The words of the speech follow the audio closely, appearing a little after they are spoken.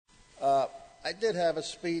I did have a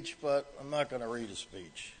speech, but I'm not going to read a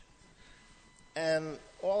speech. And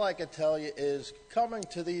all I can tell you is coming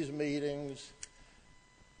to these meetings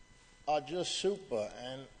are just super.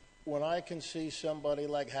 And when I can see somebody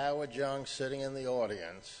like Howard Young sitting in the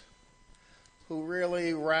audience who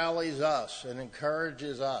really rallies us and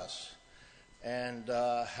encourages us, and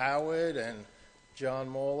Howard and John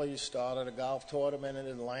Morley started a golf tournament in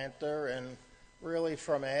Atlanta, and really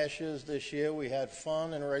from ashes this year we had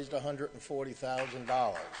fun and raised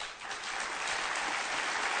 $140,000.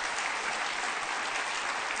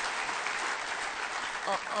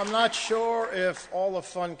 I'm not sure if all the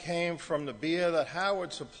fun came from the beer that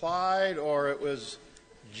Howard supplied or it was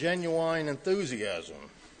genuine enthusiasm.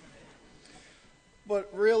 But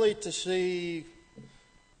really to see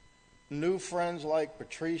new friends like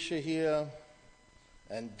Patricia here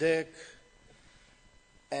and Dick,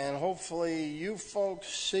 and hopefully you folks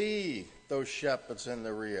see those shepherds in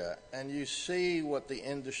the rear and you see what the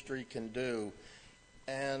industry can do.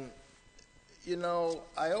 And you know,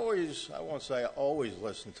 I won't say I always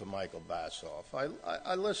listen to Michael Bassoff.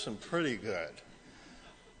 I listen pretty good.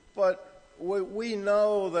 But we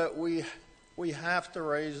know that we have to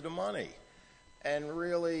raise the money. And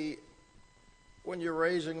really, when you're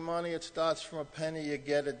raising money, it starts from a penny, you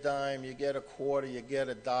get a dime, you get a quarter, you get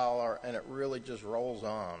a dollar, and it really just rolls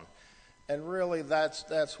on. And really,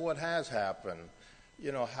 that's what has happened.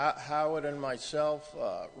 You know, Howard and myself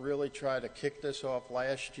really tried to kick this off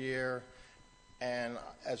last year. And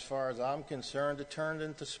as far as I'm concerned, it turned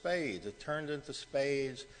into spades. It turned into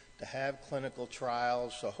spades to have clinical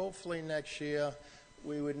trials. So hopefully next year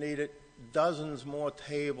we would need dozens more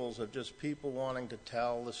tables of just people wanting to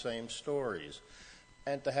tell the same stories.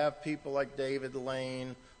 And to have people like David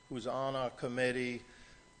Lane, who's on our committee,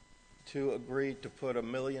 to agree to put $1.5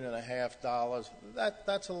 million,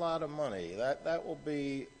 that's a lot of money. That will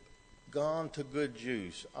be gone to good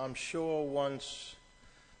use. I'm sure once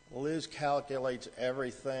Liz calculates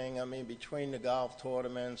everything. I mean, between the golf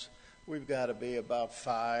tournaments, we've got to be about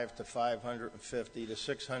 $500,000 to $550,000 to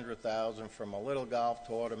 $600,000 from a little golf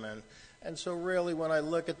tournament. And so really, when I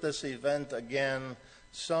look at this event again,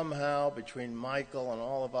 somehow between Michael and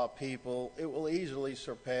all of our people, it will easily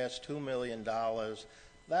surpass $2 million.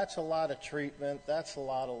 That's a lot of treatment, that's a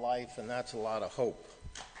lot of life, and that's a lot of hope.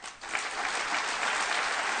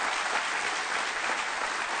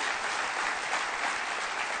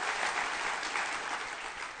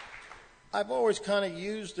 I've always kind of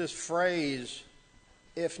used this phrase,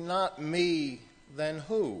 if not me, then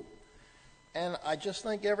who? And I just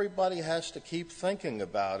think everybody has to keep thinking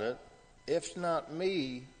about it. If not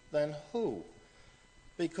me, then who?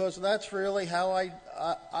 Because that's really how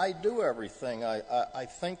I do everything. I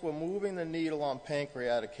think we're moving the needle on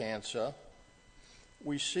pancreatic cancer.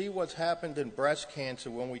 We see what's happened in breast cancer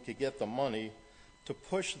when we could get the money to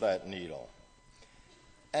push that needle.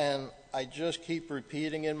 And I just keep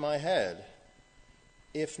repeating in my head,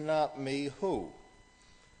 if not me, who?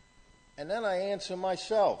 And then I answer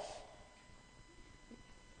myself,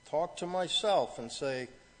 talk to myself and say,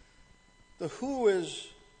 the who is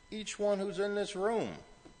each one who's in this room.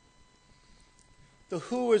 The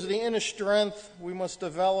who is the inner strength we must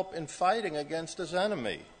develop in fighting against this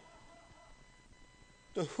enemy.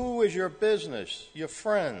 The who is your business, your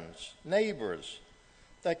friends, neighbors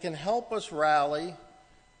that can help us rally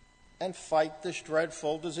and fight this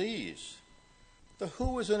dreadful disease. The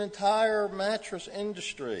who is an entire mattress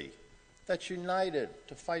industry that's united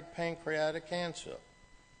to fight pancreatic cancer.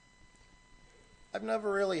 I've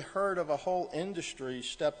never really heard of a whole industry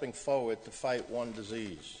stepping forward to fight one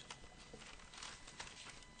disease.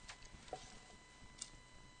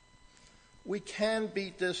 We can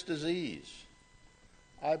beat this disease.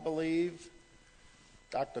 I believe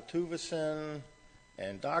Dr. Tuvison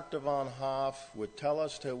and Dr. Von Hoff would tell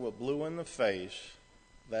us till we're blue in the face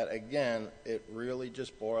that, again, it really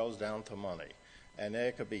just boils down to money. And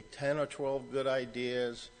there could be 10 or 12 good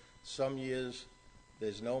ideas. Some years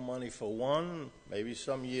there's no money for one. Maybe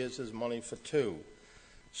some years there's money for two.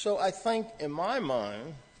 So I think in my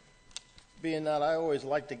mind, being that I always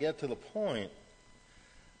like to get to the point,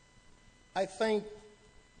 I think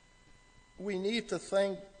we need to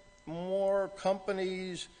think more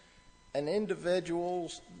companies and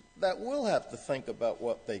individuals that will have to think about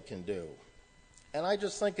what they can do. And I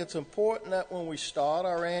just think it's important that when we start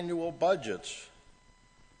our annual budgets,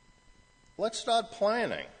 let's start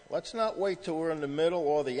planning. Let's not wait till we're in the middle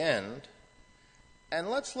or the end. And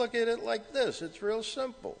let's look at it like this. It's real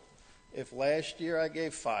simple. If last year I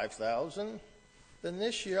gave $5,000, then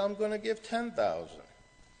this year I'm going to give $10,000.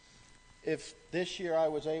 If this year I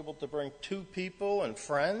was able to bring 2 people and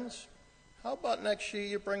friends, how about next year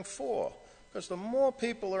you bring 4? Because the more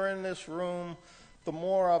people are in this room, the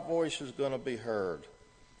more our voice is going to be heard.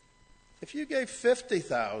 If you gave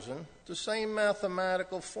 50,000, the same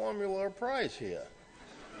mathematical formula applies here.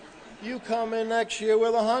 You come in next year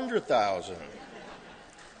with 100,000.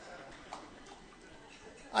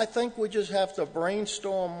 I think we just have to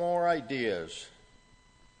brainstorm more ideas.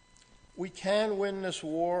 We can win this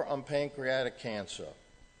war on pancreatic cancer.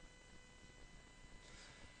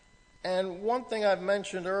 And one thing I've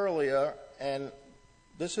mentioned earlier, and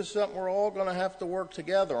this is something we're all going to have to work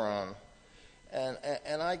together on,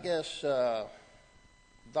 and I guess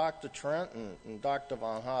Dr. Trent and Dr.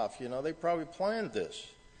 Von Hoff, they probably planned this.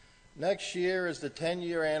 Next year is the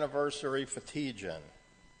 10-year anniversary for TGen.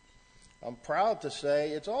 I'm proud to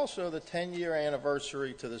say it's also the 10-year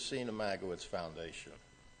anniversary to the Seena Magowitz Foundation.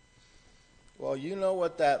 Well, you know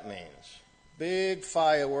what that means. Big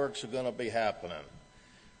fireworks are going to be happening.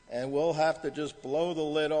 And we'll have to just blow the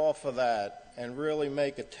lid off of that and really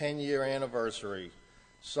make a 10-year anniversary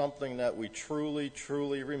something that we truly,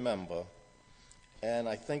 truly remember. And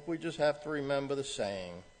I think we just have to remember the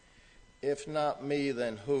saying, if not me,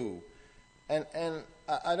 then who? And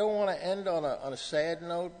I don't want to end on a sad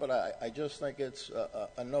note, but I just think it's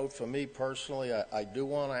a note for me personally. I do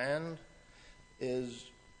want to end is,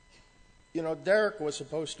 Derek was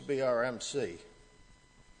supposed to be our MC.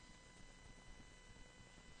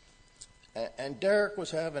 And Derek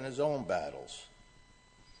was having his own battles.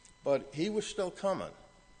 But he was still coming.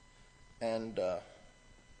 And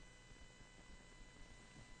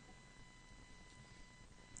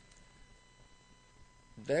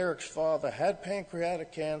Derek's father had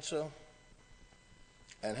pancreatic cancer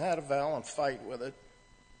and had a valiant fight with it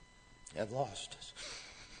and lost it.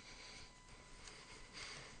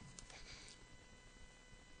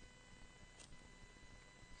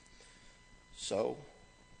 So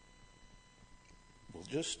we'll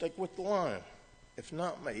just stick with the line. If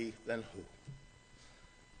not me, then who?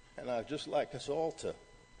 And I'd just like us all to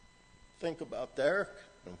think about Derek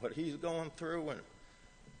and what he's going through, and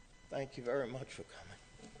thank you very much for coming.